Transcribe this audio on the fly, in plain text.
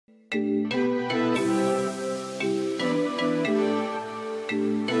Hey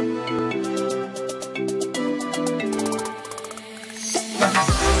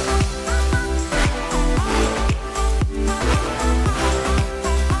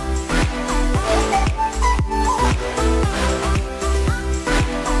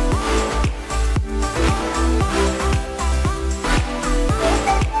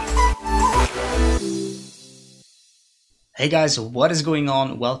guys, what is going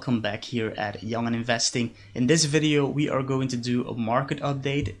on? Welcome back here at Young and Investing. In this video, we are going to do a market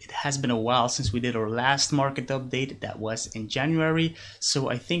update. It has been a while since we did our last market update. That was in January. So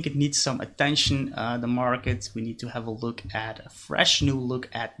I think it needs some attention, the market. We need to have a look at a fresh new look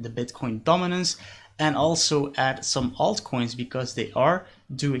at the Bitcoin dominance and also at some altcoins because they are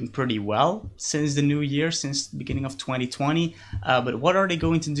doing pretty well since the new year, since the beginning of 2020. But what are they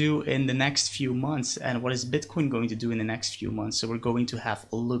going to do in the next few months, and what is Bitcoin going to do in the next few months? So we're going to have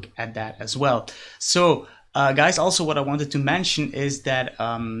a look at that as well. So guys, also what I wanted to mention is that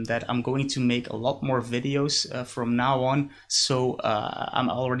I'm going to make a lot more videos from now on. So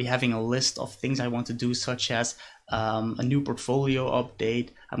I'm already having a list of things I want to do, such as a new portfolio update.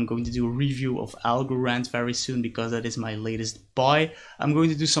 I'm going to do a review of Algorand very soon because that is my latest buy. I'm going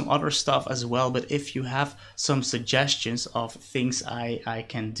to do some other stuff as well, but if you have some suggestions of things I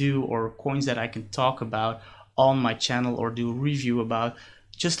can do or coins that I can talk about on my channel or do a review about,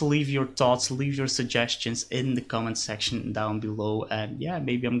 just leave your thoughts, leave your suggestions in the comment section down below, and yeah,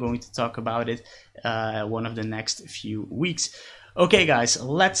 maybe I'm going to talk about it one of the next few weeks. Okay guys,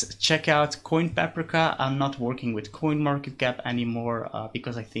 let's check out CoinPaprika. I'm not working with CoinMarketCap anymore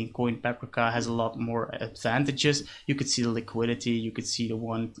because I think CoinPaprika has a lot more advantages. You could see the liquidity, you could see the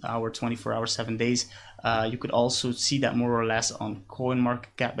 1 hour, 24 hours, 7 days. You could also see that more or less on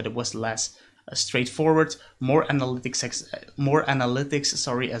CoinMarketCap, but it was less straightforward. More analytics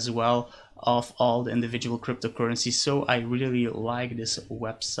as well of all the individual cryptocurrencies. So I really like this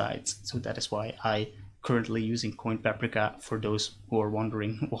website. So that is why I currently using CoinPaprika, for those who are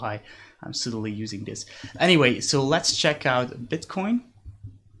wondering why I'm suddenly using this. Anyway, so let's check out Bitcoin.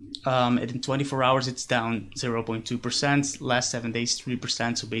 In 24 hours it's down 0.2%, last 7 days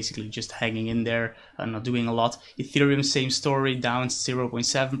 3%, so basically just hanging in there and not doing a lot. Ethereum, same story, down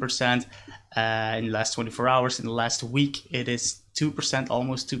 0.7% in the last 24 hours. In the last week it is 2%,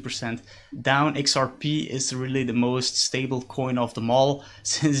 almost 2% down. XRP is really the most stable coin of them all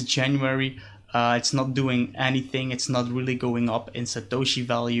since January. It's not doing anything, it's not really going up in Satoshi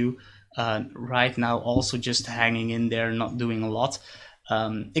value right now, also just hanging in there, not doing a lot.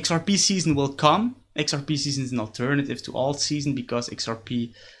 XRP season will come. XRP season is an alternative to Altseason because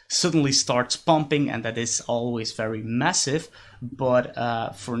XRP suddenly starts pumping, and that is always very massive. But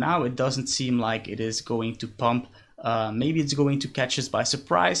for now, it doesn't seem like it is going to pump. Maybe it's going to catch us by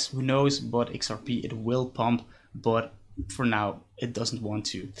surprise, who knows, but XRP, it will pump, but for now it doesn't want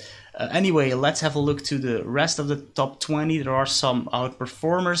to. Anyway, let's have a look to the rest of the top 20. There are some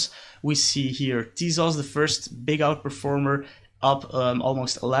outperformers. We see here Tezos, the first big outperformer, up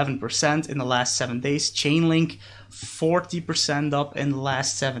almost 11% in the last 7 days. Chainlink 40% up in the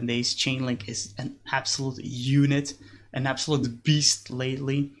last 7 days. Chainlink is an absolute unit, an absolute beast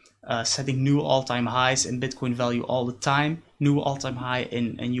lately, setting new all-time highs in Bitcoin value all the time. New all-time high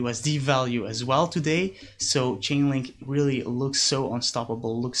in USD value as well today. So Chainlink really looks so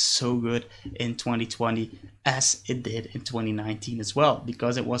unstoppable, looks so good in 2020 as it did in 2019 as well,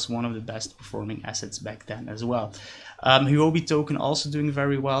 because it was one of the best performing assets back then as well. Huobi token also doing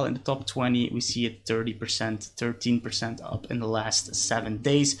very well in the top 20. We see it 30%, 13% up in the last 7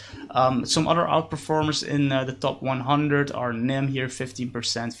 days. Some other outperformers in the top 100 are NIM here, 15%,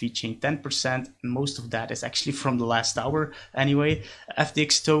 VeChain 10%. Most of that is actually from the last hour. Anyway,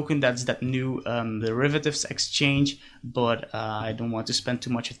 FTX token, that's that new derivatives exchange, but I don't want to spend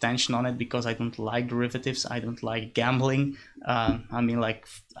too much attention on it because I don't like derivatives. I don't like gambling. I mean, like,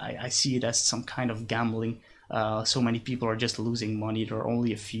 I see it as some kind of gambling. So many people are just losing money. There are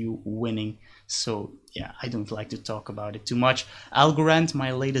only a few winning. So yeah, I don't like to talk about it too much. Algorand,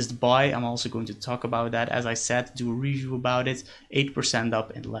 my latest buy, I'm also going to talk about that. As I said, do a review about it. 8%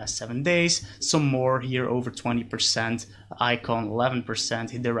 up in the last 7 days. Some more here, over 20%. Icon 11%.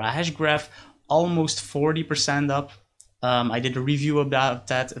 Hedera Hashgraph almost 40% up. I did a review about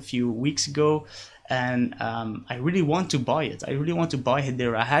that a few weeks ago. And I really want to buy it. I really want to buy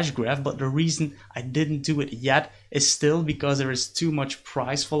Hedera Hashgraph, but the reason I didn't do it yet is still because there is too much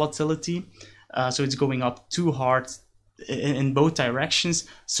price volatility. So it's going up too hard in both directions.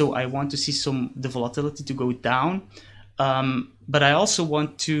 So I want to see the volatility to go down. But I also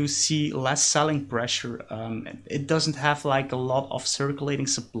want to see less selling pressure. It doesn't have like a lot of circulating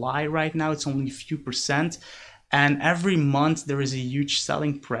supply right now. It's only a few percent. And every month there is a huge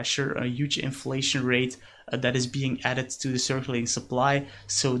selling pressure, a huge inflation rate that is being added to the circulating supply.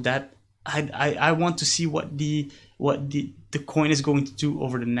 So that I want to see what the coin is going to do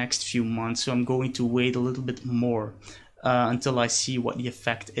over the next few months. So I'm going to wait a little bit more until I see what the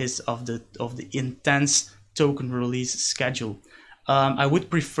effect is of the intense token release schedule. I would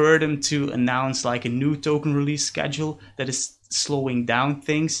prefer them to announce like a new token release schedule that is slowing down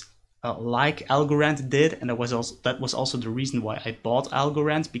things, like Algorand did, and that was also the reason why I bought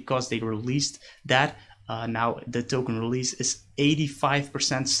Algorand, because they released that. Now the token release is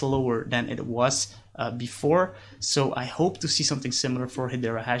 85% slower than it was before, so I hope to see something similar for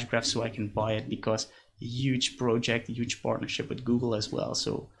Hedera Hashgraph so I can buy it, because a huge project, a huge partnership with Google as well,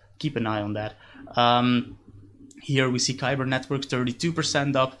 so keep an eye on that. Here we see Kyber Network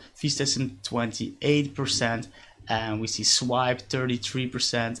 32% up, Vistesen 28%, and we see Swipe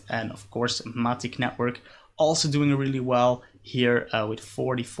 33%, and of course Matic Network also doing really well here with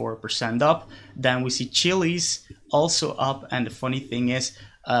 44% up. Then we see Chili's also up, and the funny thing is,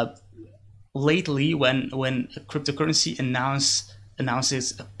 lately when a cryptocurrency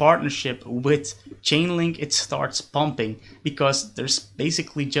announces a partnership with Chainlink, it starts pumping, because there's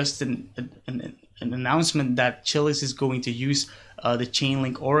basically just an announcement that Chili's is going to use the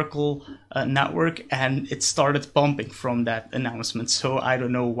Chainlink Oracle network, and it started pumping from that announcement. So I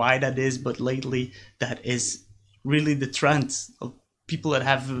don't know why that is, but lately that is really the trend. People that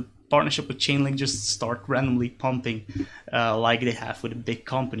have a partnership with Chainlink just start randomly pumping like they have with a big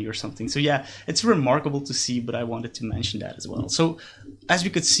company or something. So yeah, it's remarkable to see, but I wanted to mention that as well. So as we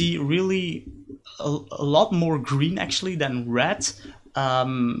could see, really a lot more green actually than red.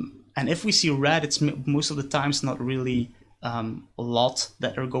 And if we see red, it's most of the times not really a lot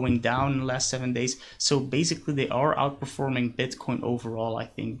that are going down in the last 7 days. So basically they are outperforming Bitcoin overall, I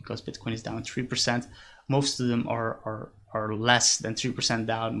think, because Bitcoin is down 3%. Most of them are less than 3%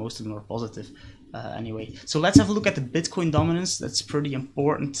 down. Most of them are positive anyway. So let's have a look at the Bitcoin dominance. That's pretty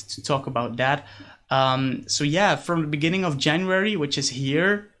important to talk about that. So yeah, from the beginning of January, which is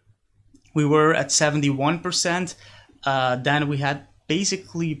here, we were at 71%. Then we had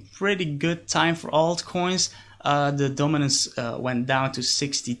basically pretty good time for altcoins. The dominance went down to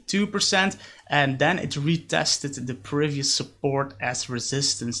 62%, and then it retested the previous support as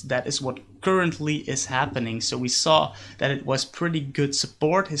resistance. That is what currently is happening. So we saw that it was pretty good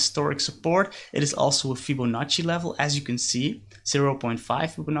support, historic support. It is also a Fibonacci level, as you can see, 0.5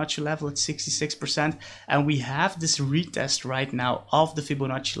 Fibonacci level at 66%. And we have this retest right now of the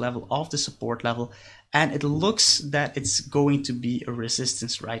Fibonacci level, of the support level. And it looks that it's going to be a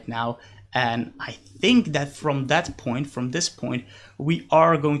resistance right now. And I think that from this point, we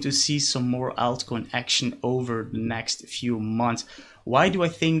are going to see some more altcoin action over the next few months. Why do I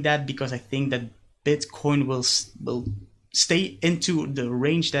think that? Because I think that Bitcoin will stay into the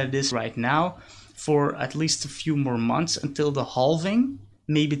range that it is right now for at least a few more months until the halving.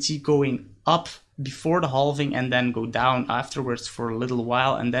 Maybe it's going up before the halving and then go down afterwards for a little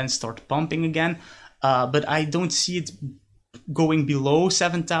while and then start pumping again. But I don't see it going below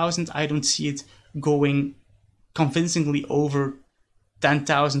 7,000. I don't see it going convincingly over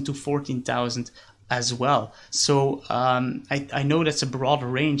 10,000 to 14,000 as well. So I know that's a broad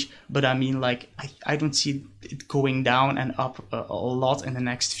range, but I mean, like, I don't see it going down and up a lot in the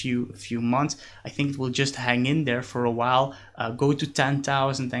next few months. I think it will just hang in there for a while, go to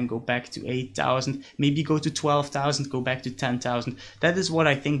 10,000, then go back to 8,000, maybe go to 12,000, go back to 10,000. That is what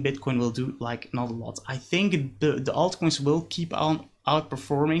I think Bitcoin will do, like, not a lot. I think the altcoins will keep on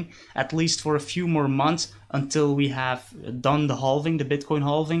outperforming at least for a few more months until we have done the halving, the Bitcoin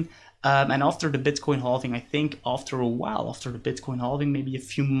halving. And after the Bitcoin halving, I think after a while, after the Bitcoin halving, maybe a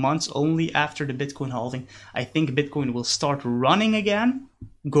few months only after the Bitcoin halving, I think Bitcoin will start running again,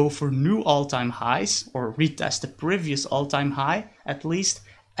 go for new all-time highs or retest the previous all-time high at least.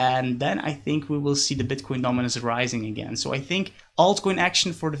 And then I think we will see the Bitcoin dominance rising again. So I think altcoin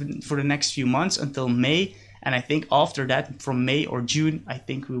action for the next few months until May. And I think after that, from May or June, I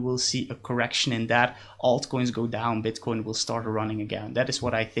think we will see a correction in that. Altcoins go down, Bitcoin will start running again. That is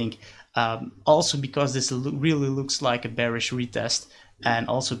what I think. Also because this really looks like a bearish retest. And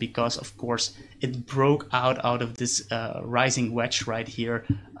also because, of course, it broke out of this rising wedge right here,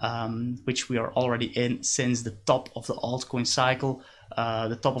 which we are already in since the top of the altcoin cycle.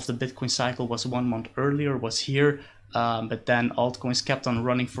 The top of the Bitcoin cycle was 1 month earlier, was here. But then altcoins kept on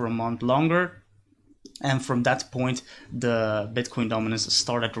running for a month longer. And from that point, the Bitcoin dominance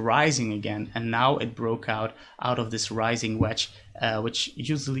started rising again, and now it broke out of this rising wedge, which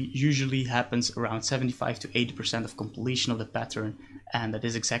usually happens around 75 to 80% of completion of the pattern, and that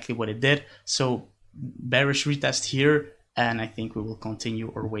is exactly what it did. So bearish retest here, and I think we will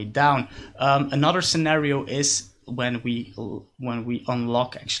continue our way down. Another scenario is when we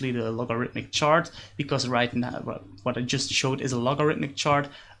unlock actually the logarithmic chart, because right now what I just showed is a logarithmic chart.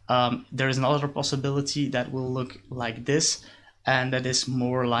 There is another possibility that will look like this, and that is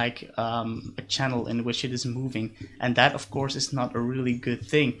more like a channel in which it is moving, and that of course is not a really good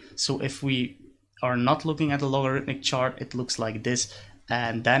thing. So if we are not looking at a logarithmic chart, it looks like this,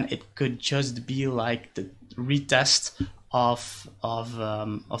 and then it could just be like the retest of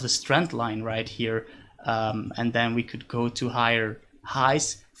the strength line right here, and then we could go to higher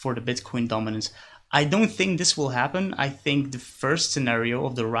highs for the Bitcoin dominance. I don't think this will happen. I think the first scenario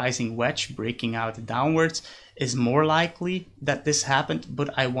of the rising wedge breaking out downwards is more likely that this happened,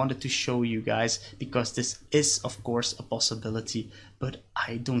 but I wanted to show you guys because this is of course a possibility, but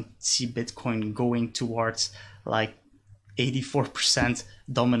I don't see Bitcoin going towards like 84%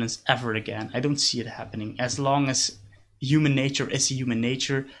 dominance ever again. I don't see it happening. As long as human nature is human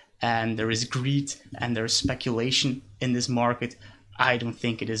nature and there is greed and there is speculation in this market, I don't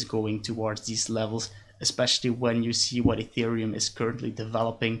think it is going towards these levels, especially when you see what Ethereum is currently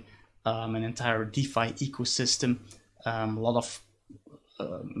developing, an entire DeFi ecosystem, a lot of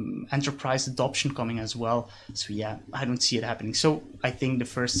enterprise adoption coming as well. So yeah, I don't see it happening. So I think the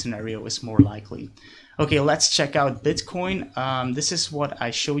first scenario is more likely. Okay, let's check out Bitcoin. This is what I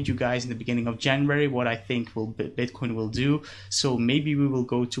showed you guys in the beginning of January, what I think Bitcoin will do. So maybe we will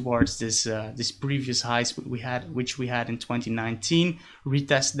go towards this this previous highs which we had in 2019,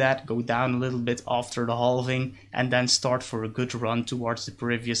 retest that, go down a little bit after the halving, and then start for a good run towards the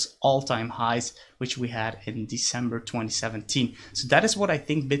previous all-time highs which we had in December 2017. So that is what I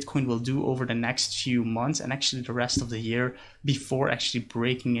think Bitcoin will do over the next few months and actually the rest of the year, before actually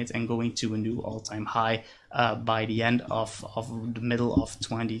breaking it and going to a new all-time high by the end of the middle of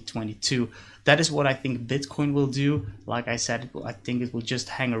 2022. That is what I think Bitcoin will do. Like I said, I think it will just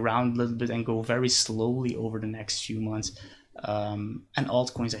hang around a little bit and go very slowly over the next few months. And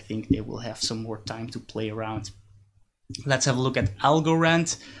altcoins, I think they will have some more time to play around. Let's have a look at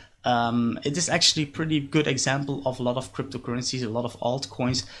Algorand. It is actually a pretty good example of a lot of cryptocurrencies, a lot of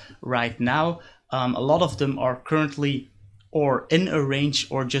altcoins right now. A lot of them are currently or in a range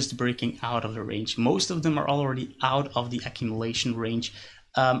or just breaking out of the range. Most of them are already out of the accumulation range.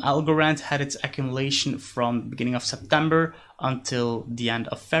 Algorand had its accumulation from the beginning of September until the end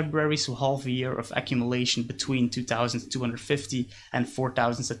of February, so half a year of accumulation between 2,250 and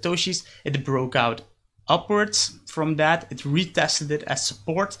 4,000 Satoshis. It broke out upwards from that, it retested it as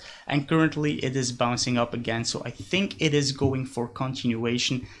support, and currently it is bouncing up again. So I think it is going for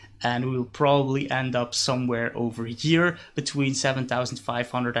continuation, and we will probably end up somewhere over here between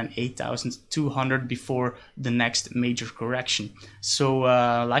 7,500 and 8,200 before the next major correction. So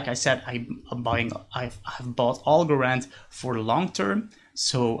like I said, I've bought Algorand for the long term,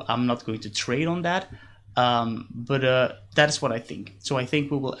 so I'm not going to trade on that. But that is what I think. So I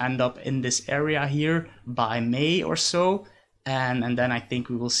think we will end up in this area here by May or so, and then I think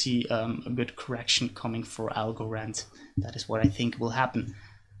we will see a good correction coming for Algorand. That is what I think will happen.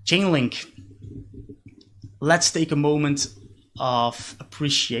 Chainlink. Let's take a moment of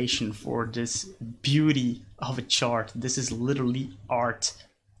appreciation for this beauty of a chart. This is literally art.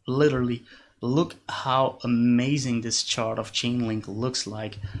 Literally, look how amazing this chart of Chainlink looks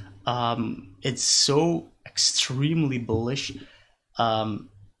like. It's so extremely bullish.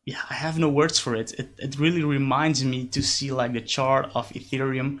 Yeah, I have no words for it. It really reminds me to see like the chart of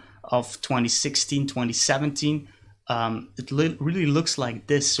Ethereum of 2016, 2017. It really looks like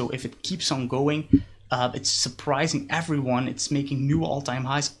this. So if it keeps on going, it's surprising everyone. It's making new all-time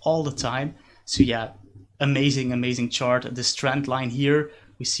highs all the time. So yeah, amazing, amazing chart. This trend line here,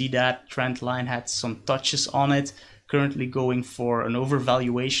 we see that trend line had some touches on it. Currently going for an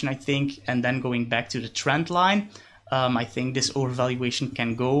overvaluation, I think, and then going back to the trend line. I think this overvaluation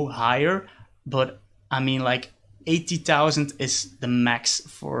can go higher, but I mean, like 80,000 is the max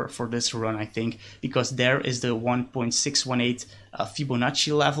for this run, I think, because there is the 1.618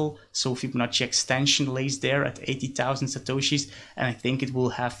 Fibonacci level. So Fibonacci extension lays there at 80,000 Satoshis, and I think it will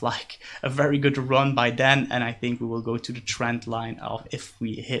have like a very good run by then, and I think we will go to the trend line of if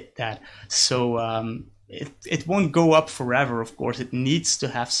we hit that. So it won't go up forever, of course. It needs to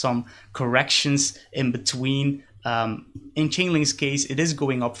have some corrections in between. In Chainlink's case, it is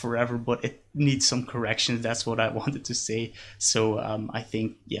going up forever, but needs some corrections. That's what I wanted to say. So I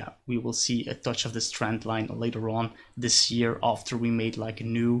think, yeah, we will see a touch of this trend line later on this year after we made like a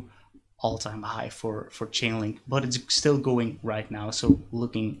new all-time high for Chainlink, but it's still going right now, so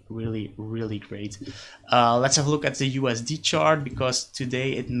looking really, really great. Let's have a look at the USD chart, because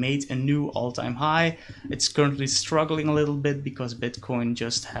today it made a new all-time high. It's currently struggling a little bit because Bitcoin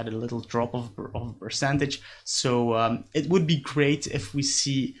just had a little drop of percentage. So it would be great if we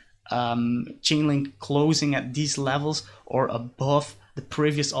see Chainlink closing at these levels or above the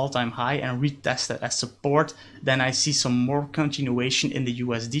previous all-time high and retest it as support. Then I see some more continuation in the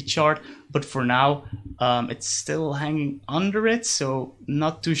USD chart, but for now it's still hanging under it, so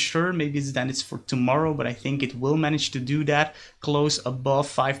not too sure. Maybe it's for tomorrow, but I think it will manage to do that, close above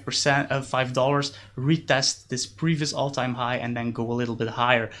 5% of $5, retest this previous all-time high, and then go a little bit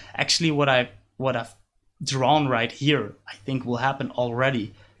higher. Actually, what I've drawn right here I think will happen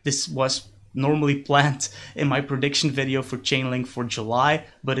already. This was normally planned in my prediction video for Chainlink for July,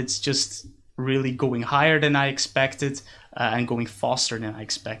 but it's just really going higher than I expected and going faster than I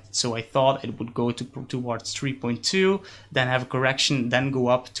expected. So I thought it would go towards 3.2, then have a correction, then go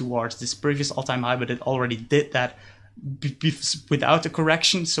up towards this previous all-time high, but it already did that without a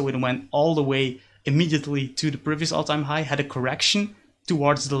correction. So it went all the way immediately to the previous all-time high, had a correction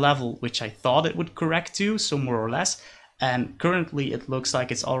towards the level which I thought it would correct to, so more or less. And currently it looks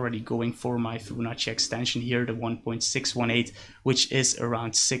like it's already going for my Fibonacci extension here, the 1.618, which is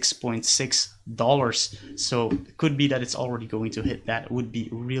around $6.6. So it could be that it's already going to hit that. It would be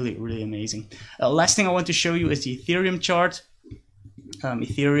really, really amazing. Last thing I want to show you is the Ethereum chart.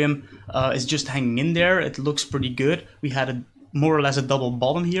 Ethereum is just hanging in there. It looks pretty good. We had more or less a double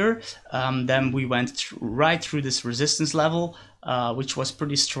bottom here. Then we went right through this resistance level, which was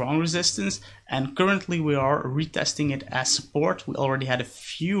pretty strong resistance, and currently we are retesting it as support. We already had a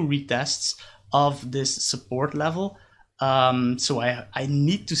few retests of this support level, so I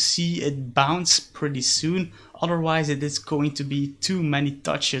need to see it bounce pretty soon, otherwise it is going to be too many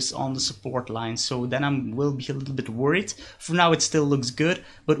touches on the support line, so then I will be a little bit worried. For now it still looks good,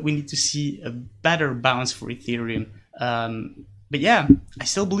 but we need to see a better bounce for Ethereum. But yeah, I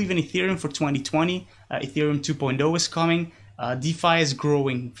still believe in Ethereum for 2020. Ethereum 2.0 is coming. DeFi is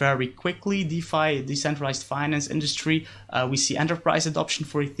growing very quickly. DeFi, decentralized finance industry. We see enterprise adoption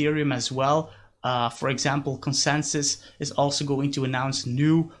for Ethereum as well. For example, Consensus is also going to announce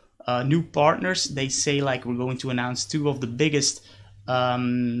new partners. They say like we're going to announce 2 of the biggest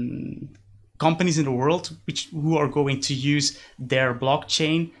companies in the world who are going to use their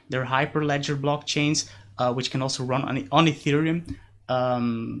blockchain, their Hyperledger blockchains, which can also run on Ethereum.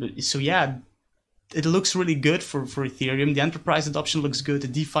 So yeah, it looks really good for Ethereum. The enterprise adoption looks good. The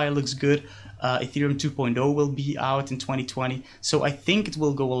DeFi looks good. Ethereum 2.0 will be out in 2020. So I think it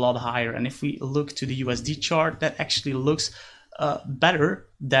will go a lot higher. And if we look to the USD chart, that actually looks better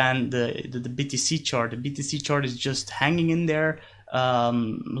than the BTC chart. The BTC chart is just hanging in there,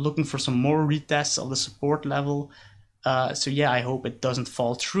 looking for some more retests of the support level. So yeah, I hope it doesn't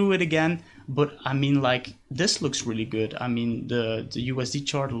fall through it again. But I mean, like, this looks really good. I mean, the USD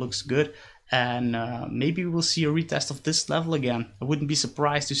chart looks good. And maybe we'll see a retest of this level again. I wouldn't be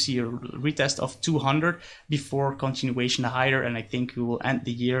surprised to see a retest of 200 before continuation higher, and I think we will end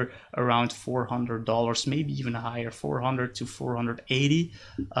the year around $400, maybe even higher, 400 to 480.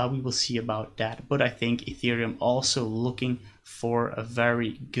 We will see about that, but I think Ethereum also looking for a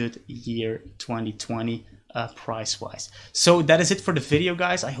very good year 2020. Price-wise. So that is it for the video,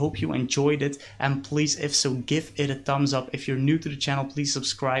 guys. I hope you enjoyed it, and please, if so, give it a thumbs up. If you're new to the channel, please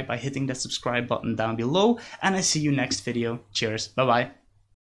subscribe by hitting that subscribe button down below, and I see you next video. Cheers, bye bye.